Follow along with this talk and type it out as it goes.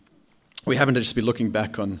we happen to just be looking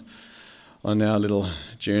back on our little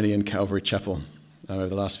journey in Calvary Chapel over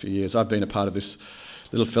the last few years. I've been a part of this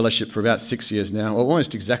little fellowship for about 6 years now, or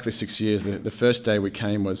almost exactly 6 years. The first day we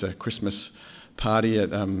came was a Christmas party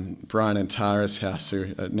at Brian and Tara's house,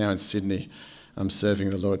 who are now in Sydney,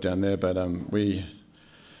 serving the Lord down there. But we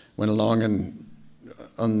went along and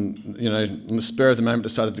on the spur of the moment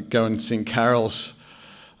decided to go and sing carols.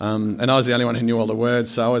 And I was the only one who knew all the words,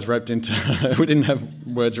 so I was roped into... we didn't have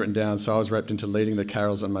words written down, so I was roped into leading the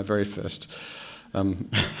carols on my very first...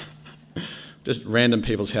 just random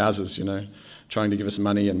people's houses, trying to give us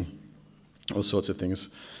money and all sorts of things.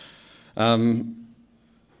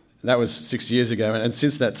 That was 6 years ago, and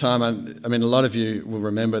since that time, I mean, a lot of you will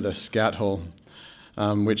remember the Scout Hall,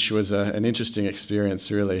 which was an interesting experience,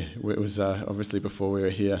 really. It was obviously before we were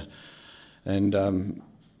here, and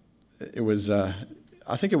it was...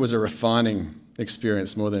 I think it was a refining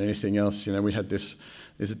experience more than anything else. We had this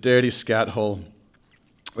dirty Scout Hall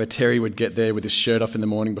where Terry would get there with his shirt off in the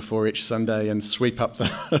morning before each Sunday and sweep up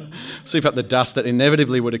the dust that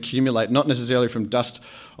inevitably would accumulate, not necessarily from dust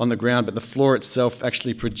on the ground, but the floor itself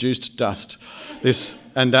actually produced dust.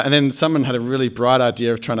 And then someone had a really bright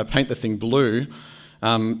idea of trying to paint the thing blue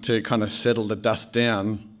to kind of settle the dust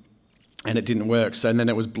down, and it didn't work. So then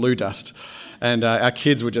it was blue dust. And our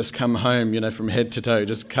kids would just come home, from head to toe,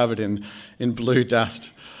 just covered in blue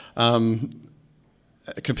dust.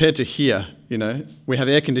 Compared to here, we have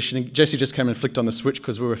air conditioning. Jesse just came and flicked on the switch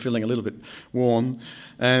because we were feeling a little bit warm.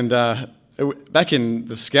 And back in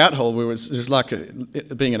the Scout Hall, it was like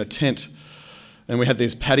being in a tent. And we had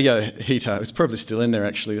this patio heater. It's probably still in there,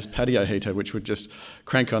 actually, this patio heater, which would just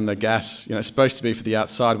crank on the gas. It's supposed to be for the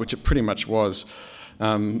outside, which it pretty much was.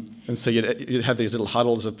 And so you'd have these little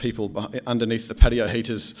huddles of people underneath the patio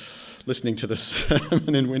heaters listening to the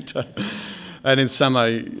sermon in winter. And in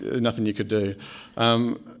summer, nothing you could do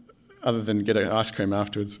other than get an ice cream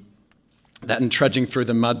afterwards. That and trudging through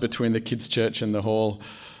the mud between the kids' church and the hall.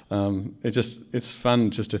 It's fun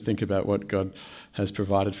just to think about what God has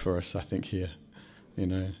provided for us, I think, here.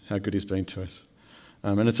 How good he's been to us.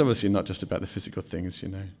 And it's obviously not just about the physical things,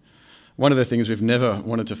 One of the things we've never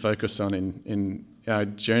wanted to focus on in our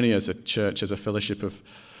journey as a church, as a fellowship of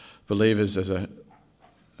believers,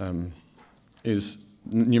 is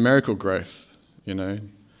numerical growth.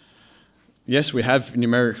 Yes, we have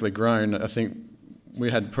numerically grown. I think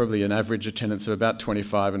we had probably an average attendance of about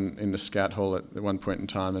 25 in the Scout Hall at one point in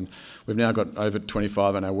time, and we've now got over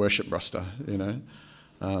 25 on our worship roster.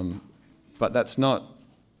 But that's not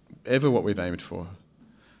ever what we've aimed for.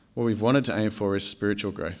 What we've wanted to aim for is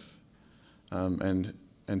spiritual growth.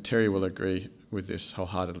 And Terry will agree with this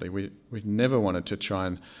wholeheartedly. We've never wanted to try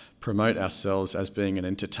and promote ourselves as being an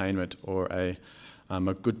entertainment or a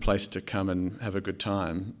good place to come and have a good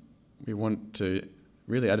time. We want to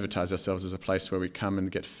really advertise ourselves as a place where we come and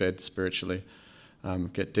get fed spiritually,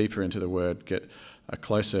 get deeper into the Word, get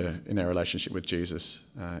closer in our relationship with Jesus,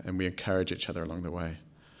 and we encourage each other along the way.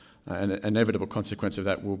 And an inevitable consequence of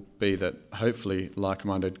that will be that hopefully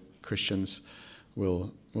like-minded Christians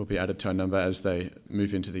will be added to our number as they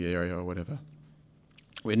move into the area or whatever.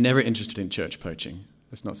 We're never interested in church poaching.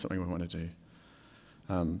 That's not something we want to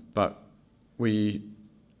do. But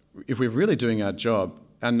if we're really doing our job,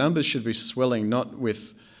 our numbers should be swelling not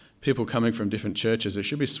with people coming from different churches. It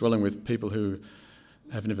should be swelling with people who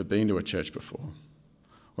have never been to a church before.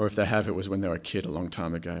 Or if they have, it was when they were a kid a long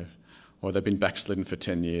time ago. Or they've been backslidden for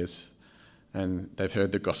 10 years and they've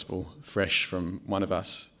heard the gospel fresh from one of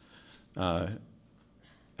us.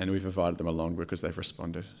 And we've invited them along because they've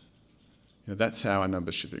responded. That's how our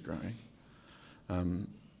numbers should be growing.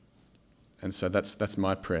 And so that's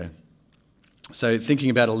my prayer. So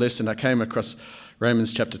thinking about all this, and I came across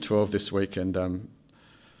Romans chapter 12 this week, and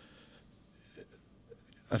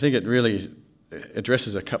I think it really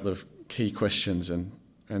addresses a couple of key questions. And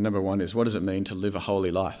number one is, what does it mean to live a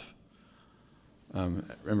holy life? And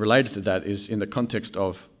related to that is in the context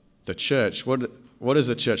of the church, what does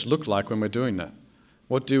the church look like when we're doing that?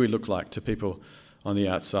 What do we look like to people on the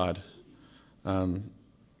outside? And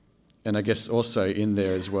I guess also in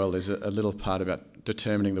there as well is a little part about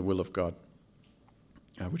determining the will of God,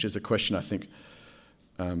 which is a question I think,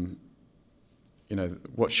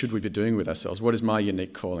 what should we be doing with ourselves? What is my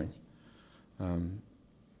unique calling?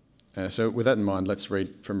 So with that in mind, let's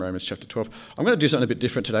read from Romans chapter 12. I'm going to do something a bit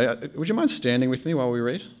different today. Would you mind standing with me while we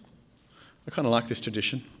read? I kind of like this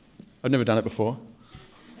tradition. I've never done it before.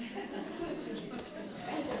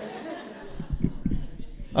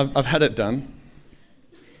 I've had it done,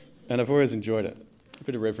 and I've always enjoyed it. A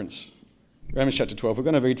bit of reverence. Romans chapter 12. We're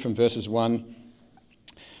going to read from verses 1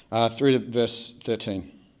 through to verse 13.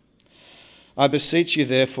 I beseech you,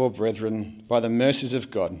 therefore, brethren, by the mercies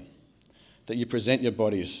of God, that you present your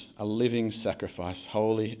bodies a living sacrifice,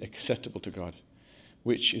 holy, acceptable to God,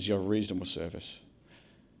 which is your reasonable service.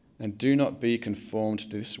 And do not be conformed to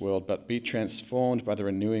this world, but be transformed by the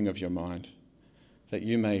renewing of your mind, that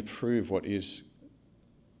you may prove what is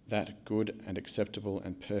that good and acceptable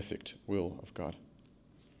and perfect will of God.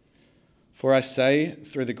 For I say,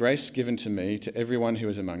 through the grace given to me, to everyone who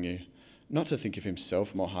is among you, not to think of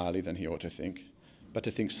himself more highly than he ought to think, but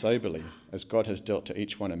to think soberly, as God has dealt to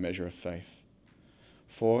each one a measure of faith.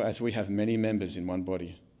 For as we have many members in one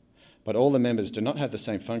body, but all the members do not have the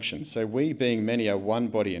same function, so we, being many, are one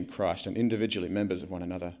body in Christ and individually members of one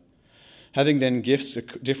another. Having then gifts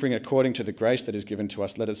differing according to the grace that is given to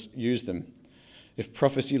us, let us use them. If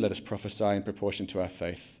prophecy, let us prophesy in proportion to our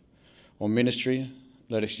faith. Or ministry,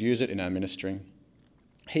 let us use it in our ministering.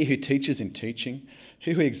 He who teaches in teaching,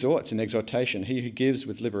 he who exhorts in exhortation, he who gives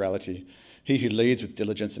with liberality, he who leads with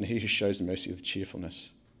diligence, and he who shows mercy with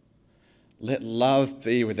cheerfulness. Let love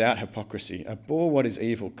be without hypocrisy. Abhor what is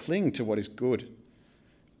evil, cling to what is good.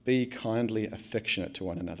 Be kindly affectionate to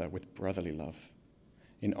one another with brotherly love,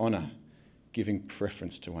 in honour, giving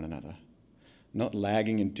preference to one another, not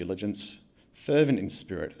lagging in diligence, fervent in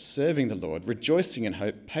spirit, serving the Lord, rejoicing in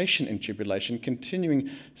hope, patient in tribulation, continuing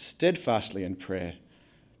steadfastly in prayer,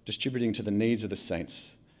 distributing to the needs of the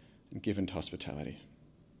saints, and given to hospitality.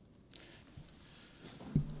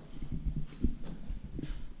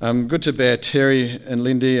 Good to bear Terry and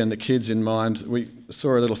Lindy and the kids in mind. We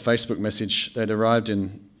saw a little Facebook message. They'd arrived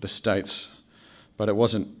in the States, but it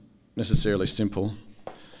wasn't necessarily simple.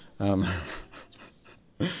 They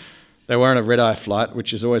were on a red-eye flight,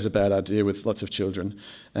 which is always a bad idea with lots of children.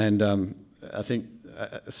 And I think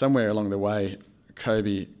somewhere along the way,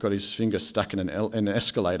 Kobe got his finger stuck in an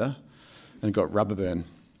escalator and got rubber burn,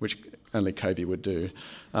 which only Kobe would do.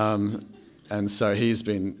 And so he's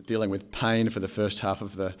been dealing with pain for the first half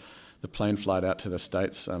of the plane flight out to the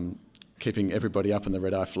States, keeping everybody up on the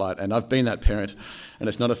red-eye flight. And I've been that parent, and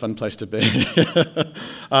it's not a fun place to be.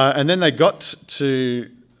 And then they got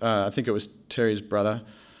to, I think it was Terry's brother's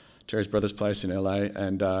place in LA,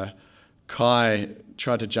 and Kai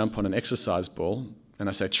tried to jump on an exercise ball, and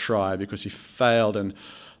I say try because he failed and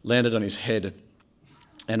landed on his head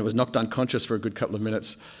and was knocked unconscious for a good couple of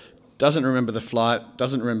minutes. Doesn't remember the flight,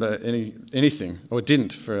 doesn't remember anything, or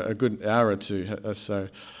didn't for a good hour or two. So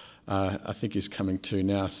I think he's coming to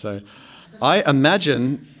now. So I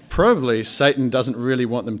imagine probably Satan doesn't really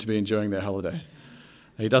want them to be enjoying their holiday.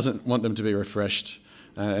 He doesn't want them to be refreshed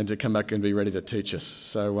and to come back and be ready to teach us.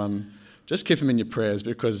 So just keep them in your prayers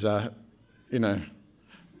because, those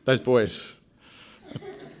boys, I'll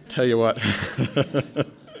tell you what,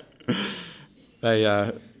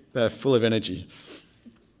 they're full of energy.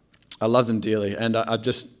 I love them dearly, and I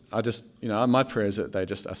just, my prayer is that they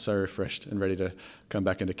just are so refreshed and ready to come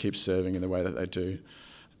back and to keep serving in the way that they do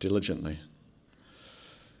diligently.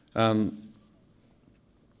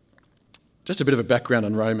 Just a bit of a background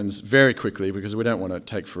on Romans very quickly because we don't want to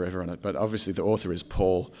take forever on it, but obviously the author is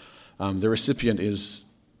Paul. The recipient is,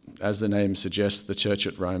 as the name suggests, the church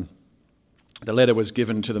at Rome. The letter was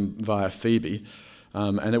given to them via Phoebe,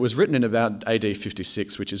 and it was written in about AD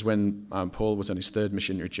 56, which is when Paul was on his third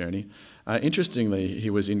missionary journey. Interestingly, he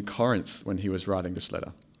was in Corinth when he was writing this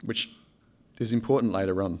letter, which is important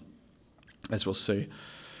later on, as we'll see.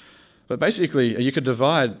 But basically, you could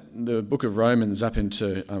divide the book of Romans up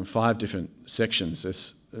into 5 different sections.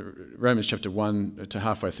 There's Romans chapter 1 to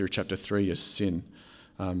halfway through chapter 3 is sin.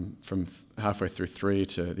 From halfway through 3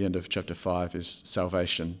 to the end of chapter 5 is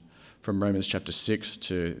salvation. From Romans chapter 6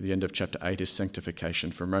 to the end of chapter 8 is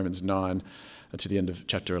sanctification. From Romans 9 to the end of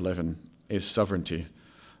chapter 11 is sovereignty.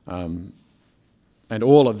 And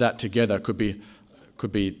all of that together could be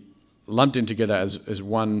lumped in together as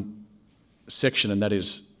one section, and that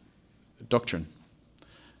is doctrine.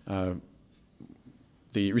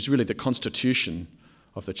 It's really the constitution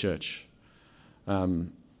of the church.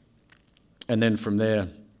 And then from there,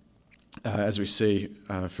 as we see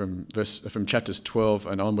from chapters 12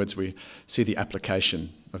 and onwards, we see the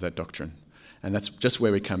application of that doctrine. And that's just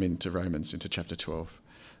where we come into Romans, into chapter 12.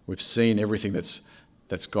 We've seen everything that's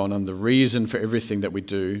gone on, the reason for everything that we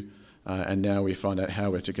do, and now we find out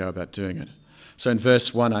how we're to go about doing it. So in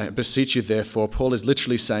verse 1, I beseech you therefore, Paul is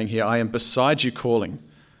literally saying here, I am beside you calling.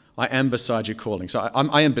 I am beside you calling. So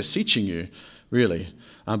I am beseeching you, really,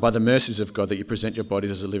 by the mercies of God, that you present your bodies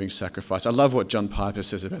as a living sacrifice. I love what John Piper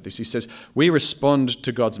says about this. He says, we respond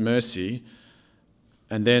to God's mercy,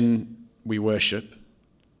 and then we worship,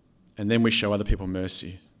 and then we show other people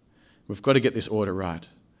mercy. We've got to get this order right.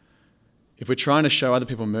 If we're trying to show other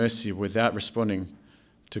people mercy without responding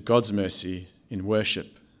to God's mercy in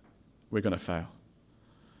worship, we're going to fail.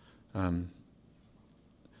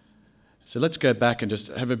 So let's go back and just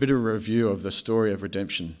have a bit of a review of the story of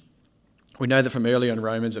redemption. We know that from earlier in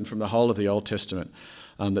Romans and from the whole of the Old Testament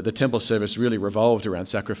that the temple service really revolved around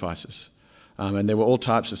sacrifices. And there were all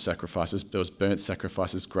types of sacrifices. There was burnt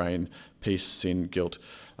sacrifices, grain, peace, sin, guilt.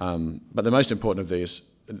 But the most important of these,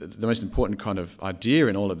 the most important kind of idea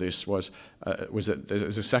in all of this was that there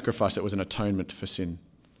was a sacrifice that was an atonement for sin.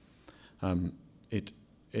 It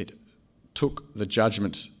took the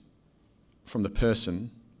judgment from the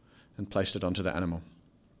person and placed it onto the animal.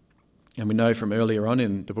 And we know from earlier on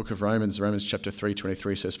in the book of Romans chapter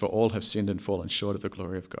 3:23 says, "For all have sinned and fallen short of the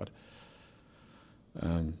glory of God."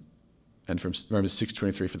 And from Romans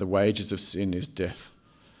 6:23, "For the wages of sin is death."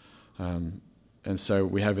 And so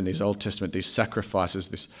we have in these Old Testament these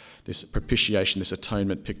sacrifices, this propitiation, this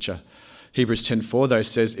atonement picture. Hebrews 10:4 though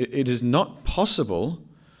says, "It is not possible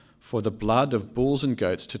for the blood of bulls and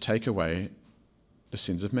goats to take away the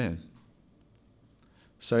sins of man."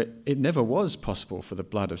 So it never was possible for the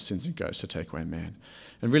blood of sins and goats to take away man.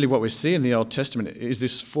 And really what we see in the Old Testament is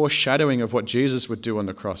this foreshadowing of what Jesus would do on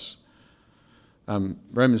the cross.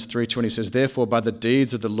 Romans 3:20 says, "Therefore by the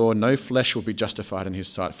deeds of the law no flesh will be justified in his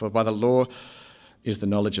sight, for by the law is the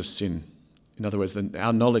knowledge of sin." In other words,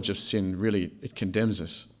 our knowledge of sin really, it condemns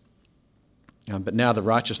us. But now the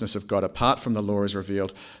righteousness of God apart from the law is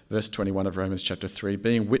revealed, verse 21 of Romans chapter 3,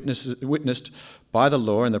 "Being witnessed by the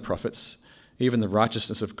law and the prophets, even the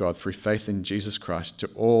righteousness of God through faith in Jesus Christ to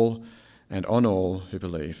all and on all who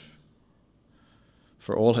believe.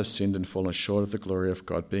 For all have sinned and fallen short of the glory of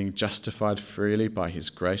God, being justified freely by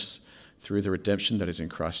his grace through the redemption that is in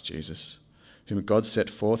Christ Jesus, whom God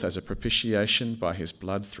set forth as a propitiation by his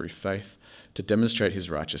blood through faith to demonstrate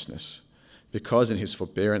his righteousness, because in his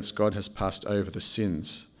forbearance God has passed over the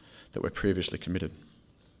sins that were previously committed."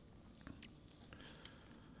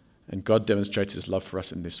 And God demonstrates his love for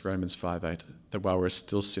us in this, Romans 5:8, that while we're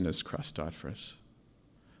still sinners, Christ died for us.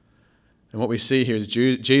 And what we see here is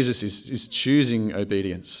Jesus is choosing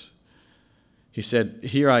obedience. He said,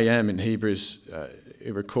 "Here I am," in Hebrews,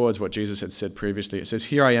 it records what Jesus had said previously. It says,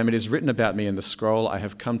 "Here I am, it is written about me in the scroll, I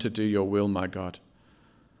have come to do your will, my God."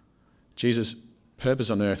 Jesus' purpose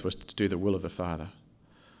on earth was to do the will of the Father.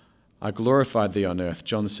 "I glorified thee on earth,"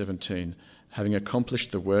 John 17, "having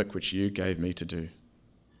accomplished the work which you gave me to do."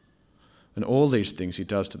 And all these things he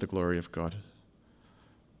does to the glory of God.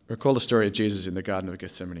 Recall the story of Jesus in the Garden of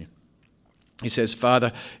Gethsemane. He says,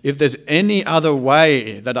 "Father, if there's any other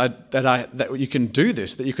way that you can do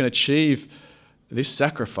this, that you can achieve this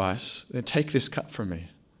sacrifice, then take this cup from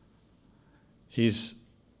me." He's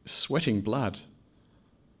sweating blood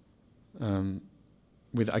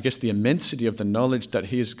with, I guess, the immensity of the knowledge that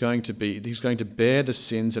he's going to bear the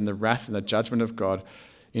sins and the wrath and the judgment of God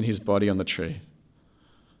in his body on the tree.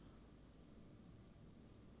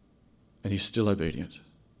 And he's still obedient.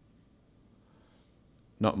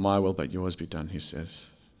 "Not my will, but yours be done," he says.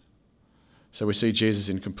 So we see Jesus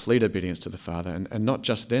in complete obedience to the Father. And not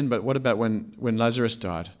just then, but what about when Lazarus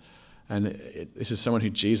died? And this is someone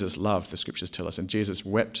who Jesus loved, the scriptures tell us. And Jesus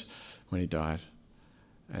wept when he died.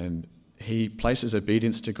 And he places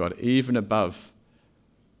obedience to God even above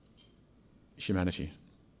humanity.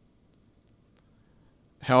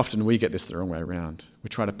 How often we get this the wrong way around. We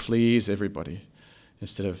try to please everybody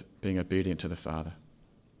instead of being obedient to the Father.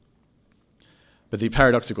 But the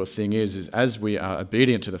paradoxical thing is as we are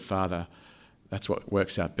obedient to the Father, that's what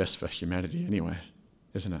works out best for humanity anyway,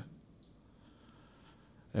 isn't it?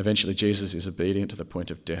 Eventually Jesus is obedient to the point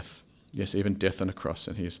of death. Yes, even death on a cross,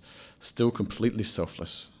 and he's still completely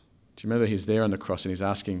selfless. Do you remember he's there on the cross and he's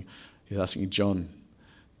asking John,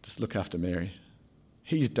 just look after Mary.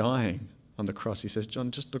 He's dying on the cross. He says, "John,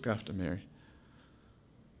 just look after Mary."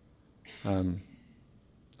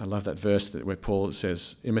 I love that verse where Paul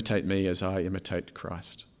says, "Imitate me as I imitate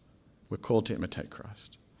Christ." We're called to imitate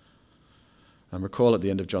Christ. Recall at the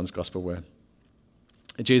end of John's Gospel where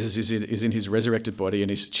Jesus is in his resurrected body and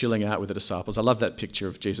he's chilling out with the disciples. I love that picture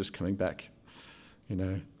of Jesus coming back,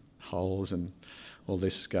 holes and all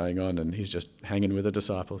this going on, and he's just hanging with the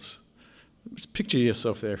disciples. Just picture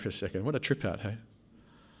yourself there for a second. What a trip out, hey?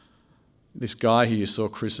 This guy who you saw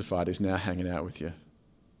crucified is now hanging out with you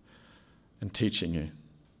and teaching you.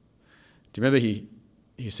 Do you remember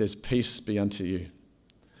he says, "Peace be unto you,"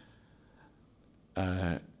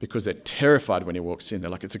 because they're terrified when he walks in. They're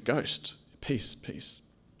like, it's a ghost. Peace, peace.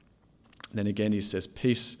 And then again he says,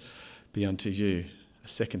 "Peace be unto you," a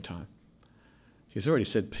second time. He's already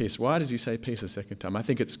said peace. Why does he say peace a second time? I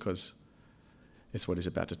think it's because it's what he's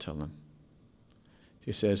about to tell them.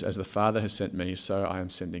 He says, "As the Father has sent me, so I am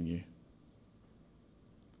sending you."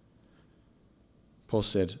 Paul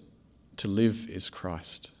said, to live is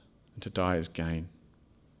Christ, and to die is gain.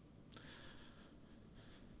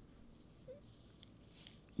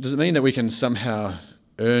 Does it mean that we can somehow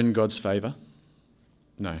earn God's favour?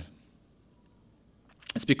 No.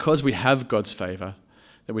 It's because we have God's favour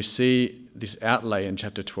that we see this outlay in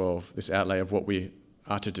chapter 12, this outlay of what we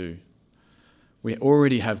are to do. We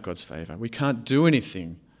already have God's favour. We can't do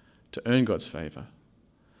anything to earn God's favour.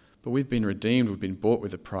 But we've been redeemed, we've been bought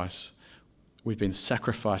with a price, we've been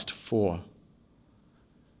sacrificed for.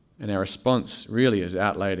 And our response really is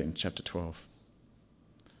outlaid in chapter 12.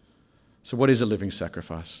 So what is a living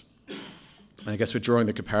sacrifice? And I guess we're drawing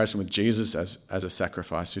the comparison with Jesus as a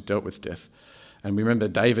sacrifice who dealt with death. And we remember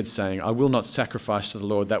David saying, I will not sacrifice to the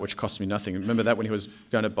Lord that which costs me nothing. Remember that when he was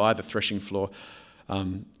going to buy the threshing floor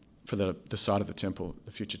for the side of the temple,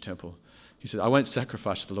 the future temple. He said, I won't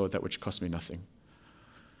sacrifice to the Lord that which costs me nothing.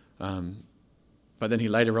 But then he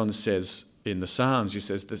later on says, in the Psalms, he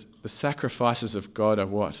says, the sacrifices of God are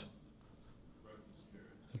what?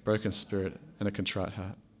 A broken spirit and a contrite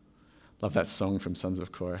heart. Love that song from Sons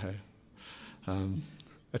of Korah, hey?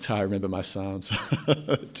 That's how I remember my Psalms.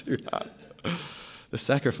 Too hard. The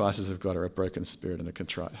sacrifices of God are a broken spirit and a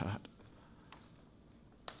contrite heart.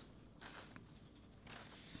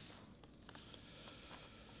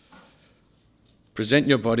 Present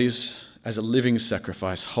your bodies as a living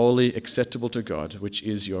sacrifice, holy, acceptable to God, which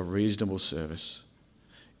is your reasonable service.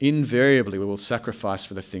 Invariably, we will sacrifice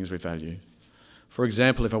for the things we value. For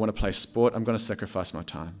example, if I want to play sport, I'm going to sacrifice my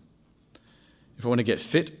time. If I want to get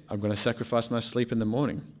fit, I'm going to sacrifice my sleep in the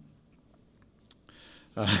morning.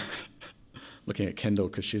 Looking at Kendall,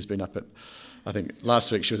 because she's been up at, I think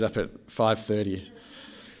last week she was up at 5:30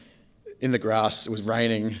 in the grass. It was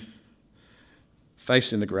raining,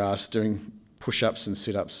 face in the grass, doing push-ups and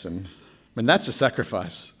sit-ups. And I mean, that's a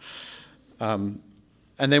sacrifice. And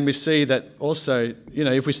then we see that also, you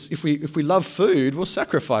know, if we love food, we'll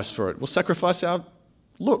sacrifice for it. We'll sacrifice our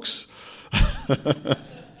looks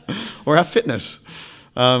or our fitness.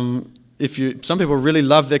 Some people really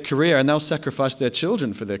love their career and they'll sacrifice their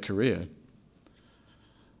children for their career.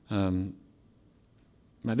 Now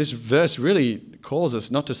this verse really calls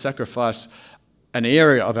us not to sacrifice an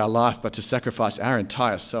area of our life, but to sacrifice our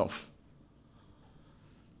entire self.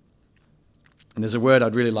 And there's a word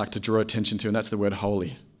I'd really like to draw attention to, and that's the word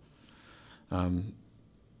holy. The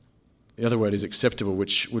other word is acceptable,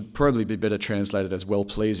 which would probably be better translated as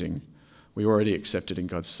well-pleasing. We already accepted in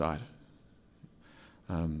God's sight.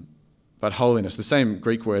 But holiness, the same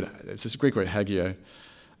Greek word, it's this Greek word hagio.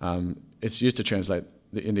 It's used to translate,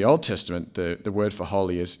 in the Old Testament, the word for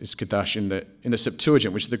holy is kadash in the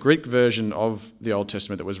Septuagint, which is the Greek version of the Old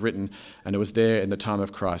Testament that was written, and it was there in the time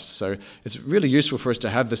of Christ. So it's really useful for us to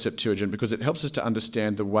have the Septuagint because it helps us to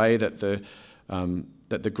understand the way that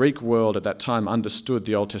the Greek world at that time understood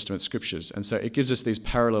the Old Testament scriptures. And so it gives us these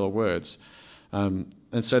parallel words. And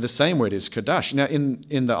so the same word is kadash. Now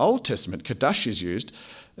in the Old Testament, kadash is used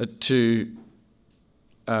to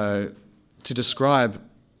describe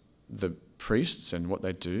the priests and what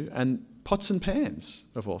they do, and pots and pans,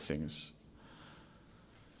 of all things.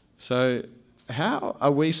 So how are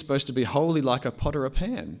we supposed to be holy like a pot or a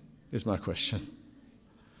pan, is my question.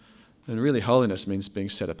 And really, holiness means being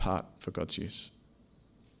set apart for God's use.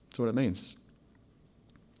 That's what it means.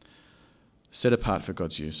 Set apart for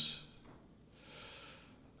God's use.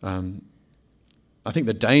 I think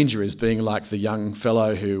the danger is being like the young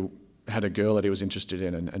fellow who had a girl that he was interested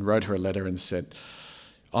in and wrote her a letter and said,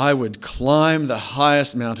 I would climb the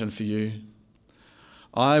highest mountain for you.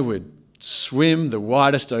 I would swim the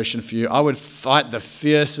widest ocean for you. I would fight the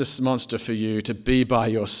fiercest monster for you to be by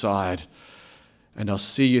your side. And I'll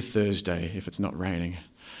see you Thursday if it's not raining.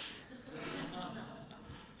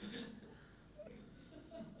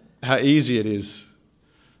 How easy it is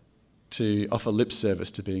to offer lip service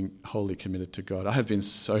to being wholly committed to God. I have been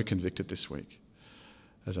so convicted this week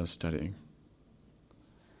as I'm studying.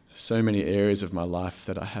 So many areas of my life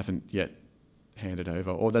that I haven't yet handed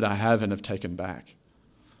over or that I have and have taken back.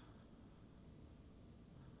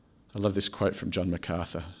 I love this quote from John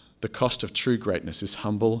MacArthur. The cost of true greatness is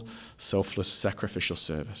humble, selfless, sacrificial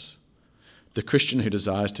service. The Christian who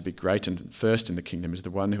desires to be great and first in the kingdom is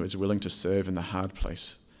the one who is willing to serve in the hard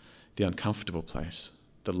place, the uncomfortable place,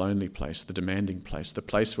 the lonely place, the demanding place, the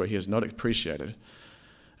place where he is not appreciated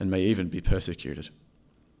and may even be persecuted.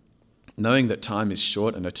 Knowing that time is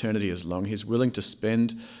short and eternity is long, he's willing to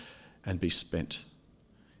spend and be spent.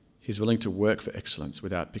 He's willing to work for excellence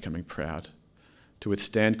without becoming proud, to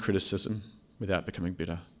withstand criticism without becoming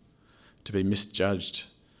bitter, to be misjudged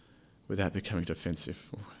without becoming defensive.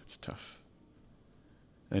 Oh, it's tough.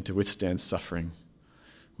 And to withstand suffering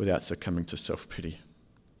without succumbing to self-pity.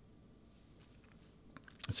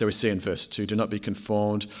 So we see in verse 2, do not be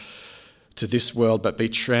conformed to this world, but be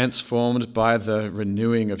transformed by the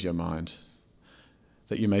renewing of your mind,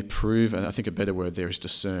 that you may prove, and I think a better word there is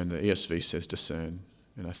discern. The ESV says discern.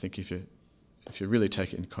 And I think if you really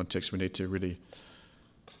take it in context, we need to really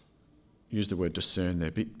use the word discern there.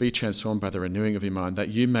 Be transformed by the renewing of your mind, that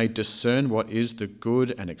you may discern what is the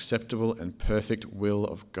good and acceptable and perfect will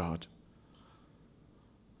of God.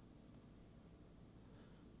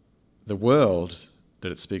 The world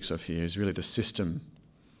that it speaks of here is really the system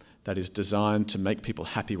that is designed to make people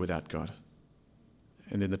happy without God.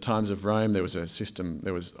 And in the times of Rome, there was a system,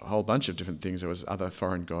 there was a whole bunch of different things. There was other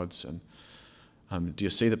foreign gods. And do you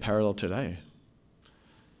see the parallel today?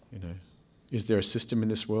 Is there a system in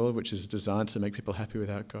this world which is designed to make people happy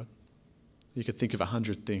without God? You could think of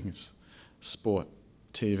 100 things. Sport,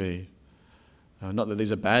 TV. Not that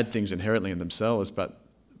these are bad things inherently in themselves, but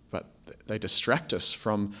they distract us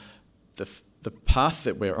from the path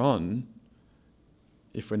that we're on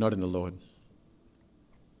if we're not in the Lord.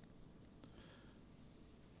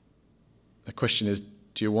 The question is,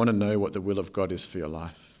 do you want to know what the will of God is for your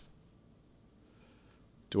life?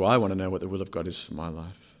 Do I want to know what the will of God is for my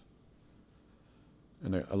life?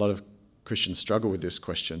 And a lot of Christians struggle with this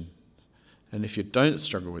question. And if you don't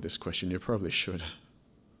struggle with this question, you probably should.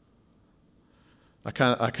 I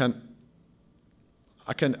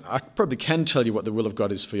probably can tell you what the will of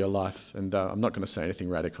God is for your life, and I'm not going to say anything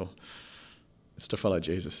radical. It's to follow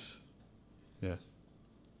Jesus. Yeah.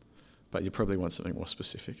 But you probably want something more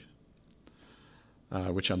specific,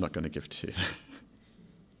 which I'm not going to give to you.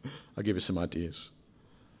 I'll give you some ideas.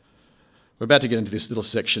 We're about to get into this little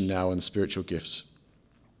section now on spiritual gifts.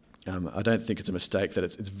 I don't think it's a mistake that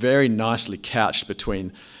it's very nicely couched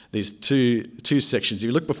between these two sections. If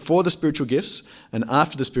you look before the spiritual gifts and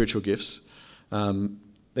after the spiritual gifts,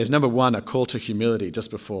 there's number one, a call to humility just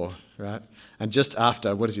before, right? And just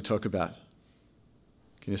after, what does he talk about?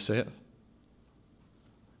 Can you see it?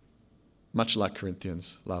 Much like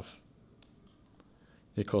Corinthians, love.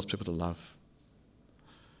 He calls people to love.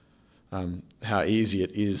 How easy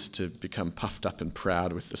it is to become puffed up and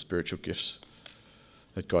proud with the spiritual gifts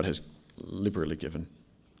that God has liberally given.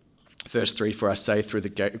 Verse 3, for I say through the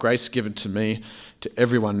grace given to me, to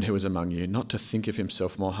everyone who is among you, not to think of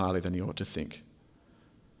himself more highly than he ought to think,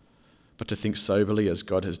 but to think soberly as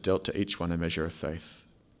God has dealt to each one a measure of faith.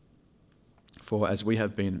 For as we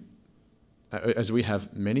have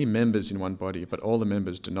many members in one body, but all the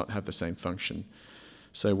members do not have the same function,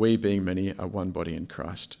 so we, being many, are one body in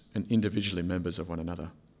Christ, and individually members of one another.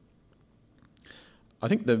 I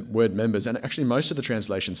think the word members, and actually most of the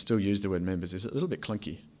translations still use the word members, is a little bit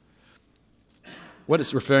clunky. What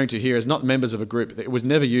it's referring to here is not members of a group. It was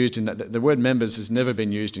never used in that. The word members has never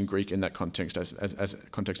been used in Greek in that context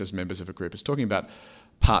as members of a group. It's talking about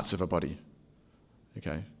parts of a body.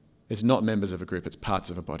 Okay, it's not members of a group. It's parts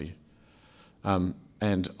of a body.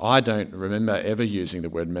 And I don't remember ever using the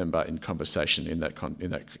word member in conversation in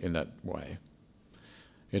that way.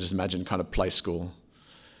 You just imagine kind of play school,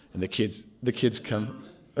 and the kids come.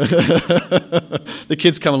 The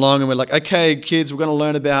kids come along and we're like, okay, kids, we're going to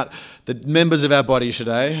learn about the members of our body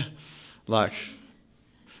today, like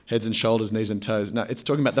heads and shoulders, knees and toes. No, it's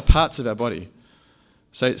talking about the parts of our body.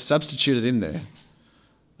 So substitute it in there.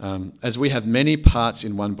 As we have many parts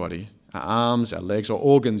in one body, our arms, our legs, or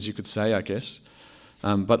organs, you could say, I guess,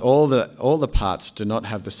 but all the parts do not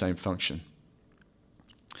have the same function.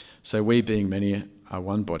 So we, being many, are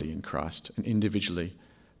one body in Christ, and individually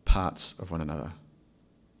parts of one another.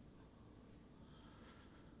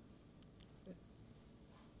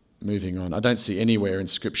 Moving on, I don't see anywhere in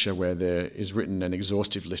Scripture where there is written an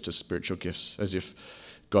exhaustive list of spiritual gifts, as if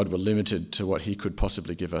God were limited to what he could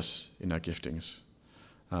possibly give us in our giftings.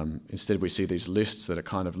 Instead, we see these lists that are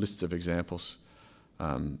kind of lists of examples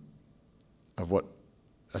of what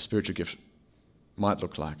a spiritual gift might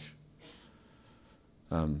look like.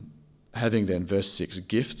 Having then, verse 6,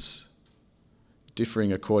 gifts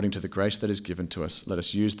differing according to the grace that is given to us, let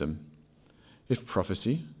us use them. If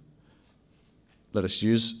prophecy, let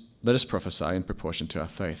us prophesy in proportion to our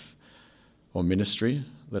faith. Or ministry,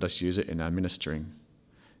 let us use it in our ministering.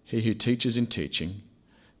 He who teaches in teaching,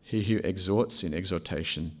 he who exhorts in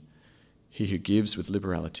exhortation, he who gives with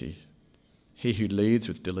liberality, he who leads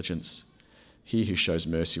with diligence, he who shows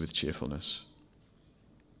mercy with cheerfulness.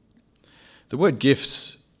 The word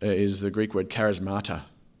gifts is the Greek word charismata.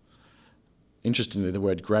 Interestingly, the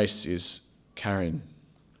word grace is charin.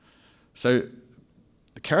 So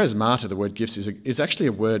the charismata, the word gifts, is actually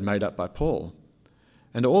a word made up by Paul.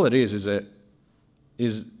 And all it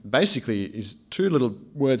is basically two little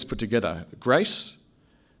words put together, grace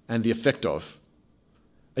and the effect of.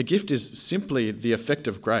 A gift is simply the effect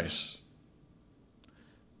of grace.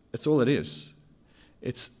 That's all it is.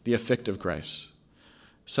 It's the effect of grace.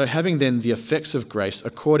 So having then the effects of grace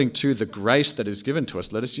according to the grace that is given to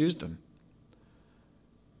us, let us use them.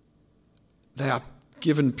 They are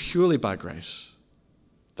given purely by grace.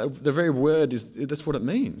 The very word that's what it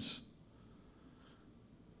means.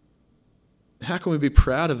 How can we be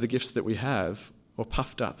proud of the gifts that we have, or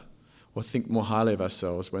puffed up, or think more highly of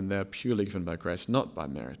ourselves when they're purely given by grace, not by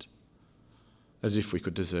merit, as if we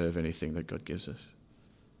could deserve anything that God gives us?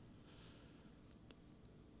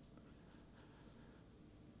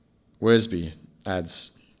 Worsby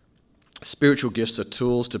adds, spiritual gifts are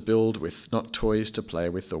tools to build with, not toys to play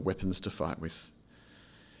with or weapons to fight with.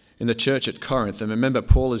 In the church at Corinth, and remember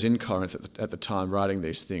Paul is in Corinth at the time writing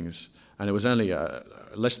these things, and it was only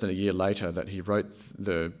less than a year later that he wrote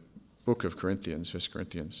the book of Corinthians, 1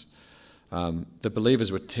 Corinthians. The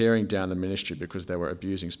believers were tearing down the ministry because they were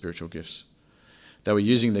abusing spiritual gifts. They were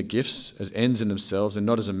using their gifts as ends in themselves and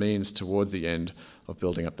not as a means toward the end of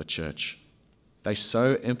building up the church. They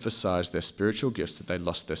so emphasized their spiritual gifts that they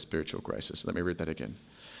lost their spiritual graces. Let me read that again.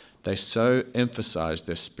 They so emphasized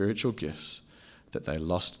their spiritual gifts that they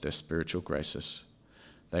lost their spiritual graces.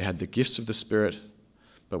 They had the gifts of the Spirit,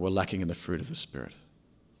 but were lacking in the fruit of the Spirit.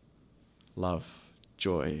 Love,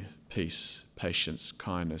 joy, peace, patience,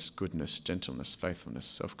 kindness, goodness, gentleness, faithfulness,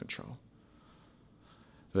 self-control.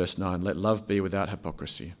 Verse 9, let love be without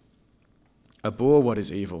hypocrisy. Abhor what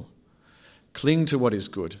is evil. Cling to what is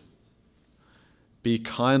good. Be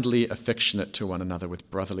kindly affectionate to one another with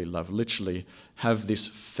brotherly love. Literally, have this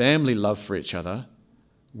family love for each other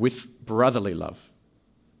with brotherly love.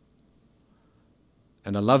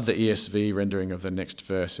 And I love the ESV rendering of the next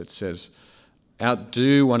verse. It says,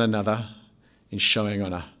 outdo one another in showing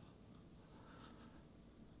honour.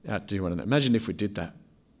 Outdo one another. Imagine if we did that.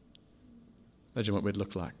 Imagine what we'd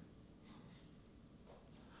look like.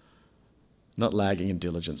 Not lagging in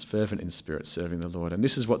diligence, fervent in spirit, serving the Lord. And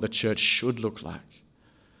this is what the church should look like.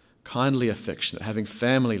 Kindly affectionate, having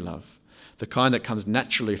family love, the kind that comes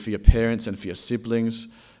naturally for your parents and for your siblings,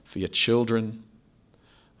 for your children,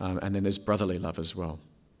 and then there's brotherly love as well.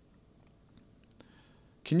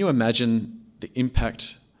 Can you imagine the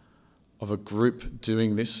impact of a group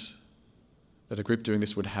doing this, that a group doing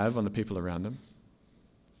this would have on the people around them?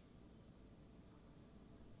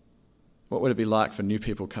 What would it be like for new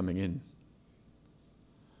people coming in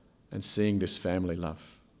and seeing this family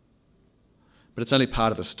love? But it's only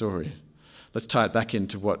part of the story. Let's tie it back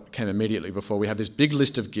into what came immediately before. We have this big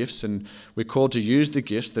list of gifts, and we're called to use the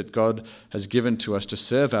gifts that God has given to us to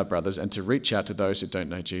serve our brothers and to reach out to those who don't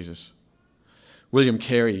know Jesus. William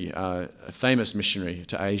Carey, a famous missionary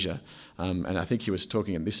to Asia, and I think he was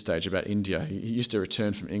talking at this stage about India. He used to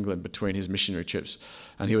return from England between his missionary trips,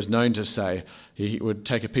 and he was known to say, he would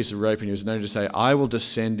take a piece of rope and he was known to say, I will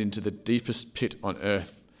descend into the deepest pit on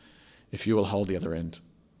earth if you will hold the other end.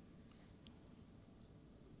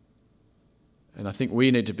 And I think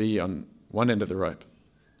we need to be on one end of the rope.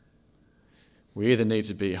 We either need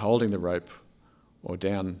to be holding the rope or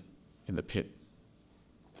down in the pit.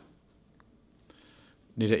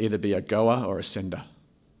 Need to either be a goer or a sender.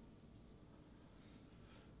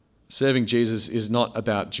 Serving Jesus is not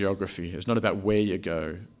about geography. It's not about where you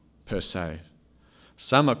go, per se.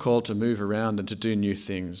 Some are called to move around and to do new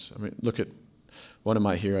things. I mean, look at one of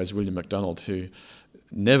my heroes, William MacDonald, who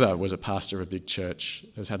never was a pastor of a big church,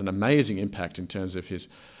 has had an amazing impact in terms of his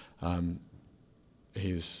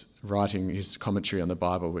writing, his commentary on the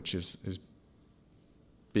Bible, which is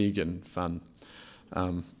big and fun.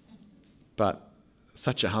 But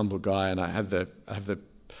such a humble guy, and I have the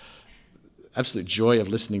absolute joy of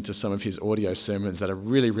listening to some of his audio sermons that are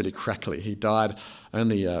really, really crackly. He died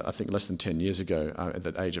only, I think, less than 10 years ago at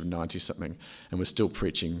the age of 90-something, and was still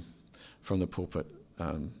preaching from the pulpit.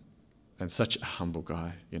 And such a humble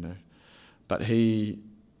guy, you know. But he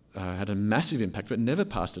had a massive impact, but never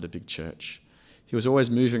pastored a big church. He was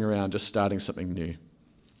always moving around, just starting something new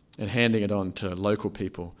and handing it on to local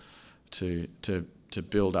people to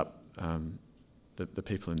build up the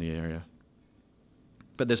people in the area.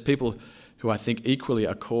 But there's people who I think equally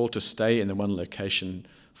are called to stay in the one location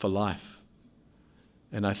for life.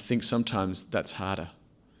 And I think sometimes that's harder.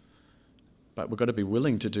 But we've got to be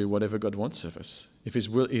willing to do whatever God wants of us. If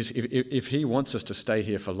He wants us to stay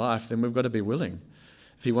here for life, then we've got to be willing.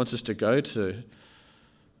 If He wants us to go to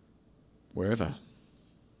wherever,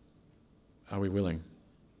 are we willing?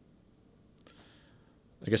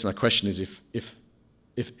 I guess my question is,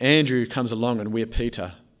 if Andrew comes along and we're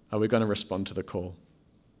Peter, are we going to respond to the call?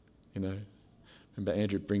 You know, remember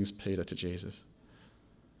Andrew brings Peter to Jesus.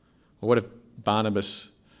 Or what if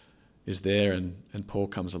Barnabas is there and Paul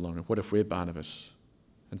comes along? And what if we're Barnabas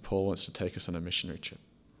and Paul wants to take us on a missionary trip?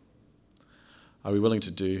 Are we willing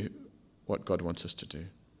to do what God wants us to do?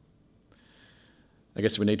 I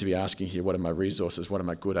guess we need to be asking here, what are my resources? What am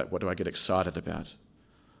I good at? What do I get excited about?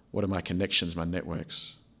 What are my connections, my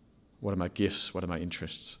networks? What are my gifts? What are my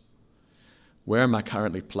interests? Where am I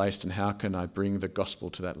currently placed, and how can I bring the gospel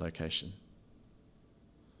to that location?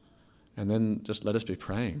 And then just let us be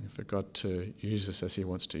praying for God to use us as he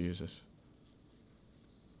wants to use us.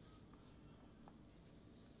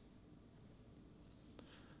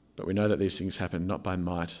 But we know that these things happen not by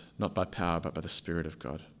might, not by power, but by the Spirit of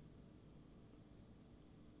God.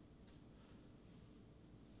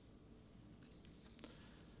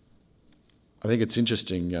 I think it's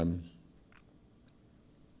interesting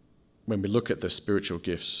when we look at the spiritual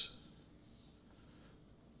gifts,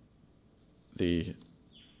 the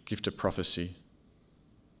gift of prophecy,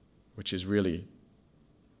 which is really,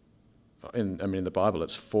 in the Bible,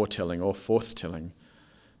 it's foretelling or forthtelling.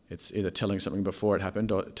 It's either telling something before it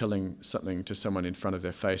happened or telling something to someone in front of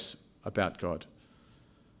their face about God.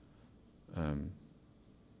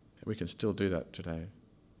 We can still do that today.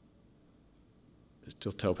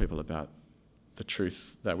 Still tell people about the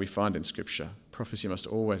truth that we find in Scripture. Prophecy must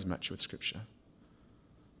always match with Scripture.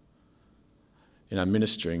 In our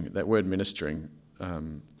ministering, that word ministering, a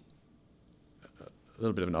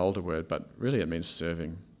little bit of an older word, but really it means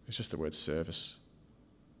serving. It's just the word service.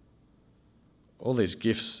 All these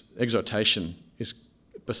gifts, exhortation is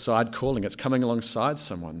beside calling. It's coming alongside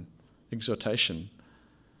someone. Exhortation.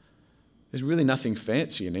 There's really nothing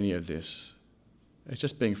fancy in any of this. It's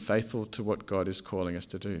just being faithful to what God is calling us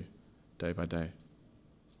to do day by day.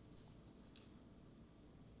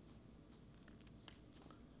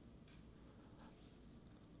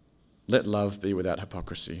 Let love be without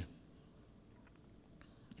hypocrisy.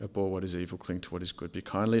 Abhor what is evil, cling to what is good. Be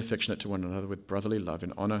kindly affectionate to one another with brotherly love,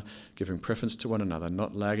 in honour, giving preference to one another,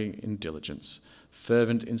 not lagging in diligence,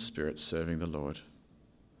 fervent in spirit, serving the Lord.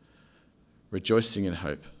 Rejoicing in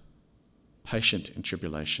hope, patient in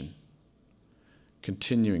tribulation,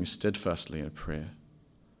 continuing steadfastly in prayer,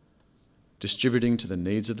 distributing to the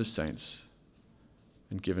needs of the saints,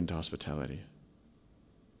 and given to hospitality.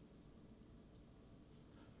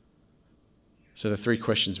 So the three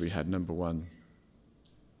questions we had. Number one,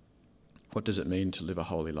 what does it mean to live a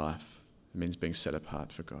holy life? It means being set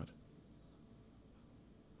apart for God.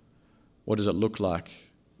 What does it look like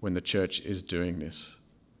when the church is doing this?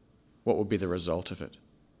 What will be the result of it?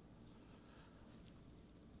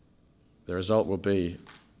 The result will be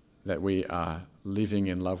that we are living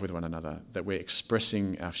in love with one another, that we're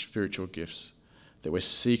expressing our spiritual gifts, that we're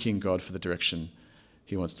seeking God for the direction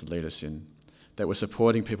he wants to lead us in, that we're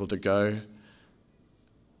supporting people to go,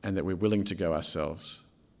 and that we're willing to go ourselves.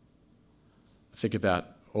 Think about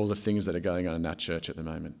all the things that are going on in our church at the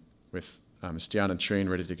moment, with Stian and Trine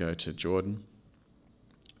ready to go to Jordan.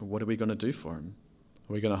 What are we going to do for them?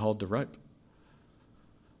 Are we going to hold the rope?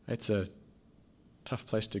 It's a tough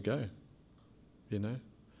place to go, you know.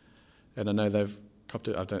 And I know they've copped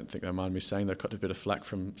it, I don't think they mind me saying, they've copped a bit of flack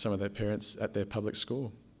from some of their parents at their public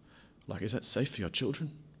school. Like, is that safe for your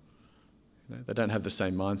children? You know, they don't have the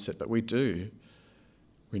same mindset, but we do.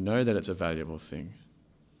 We know that it's a valuable thing.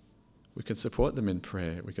 We can support them in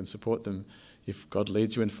prayer. We can support them if God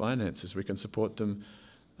leads you in finances. We can support them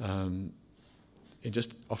in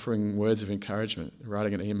just offering words of encouragement,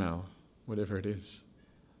 writing an email, whatever it is.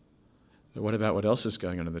 But what about what else is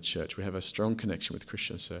going on in the church? We have a strong connection with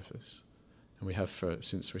Christian Surfers, and we have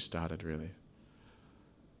since we started, really.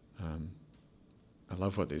 I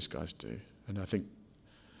love what these guys do. And I think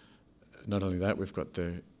not only that, we've got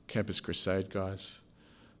the Campus Crusade guys,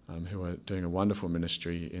 who are doing a wonderful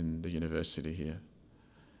ministry in the university here.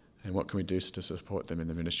 And what can we do to support them in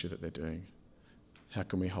the ministry that they're doing? How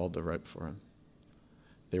can we hold the rope for them?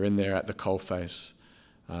 They're in there at the coalface,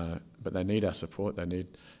 but they need our support. They need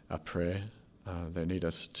our prayer. They need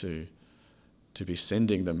us to be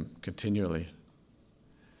sending them continually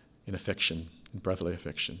in affection, in brotherly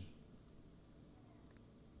affection.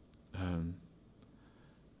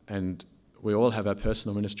 And we all have our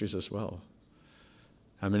personal ministries as well.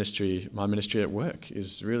 Our ministry, my ministry at work,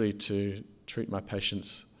 is really to treat my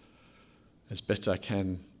patients as best I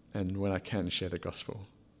can, and when I can, share the gospel,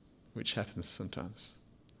 which happens sometimes.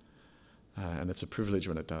 And it's a privilege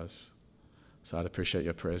when it does. So I'd appreciate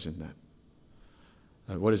your prayers in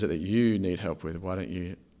that. What is it that you need help with? Why don't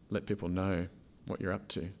you let people know what you're up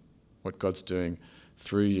to, what God's doing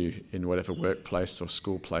through you in whatever workplace or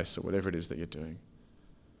school place or whatever it is that you're doing.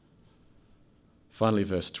 Finally,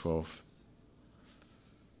 verse 12.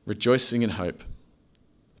 Rejoicing in hope,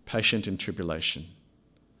 patient in tribulation,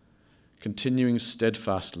 continuing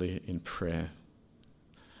steadfastly in prayer.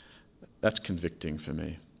 That's convicting for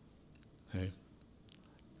me. Hey,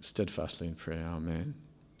 steadfastly in prayer, amen.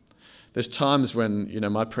 There's times when,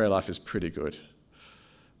 my prayer life is pretty good.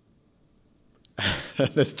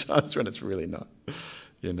 There's times when it's really not,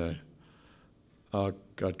 Oh,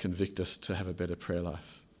 God, convict us to have a better prayer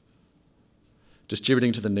life.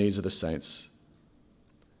 Distributing to the needs of the saints.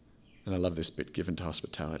 And I love this bit, given to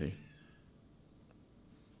hospitality.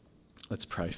 Let's pray.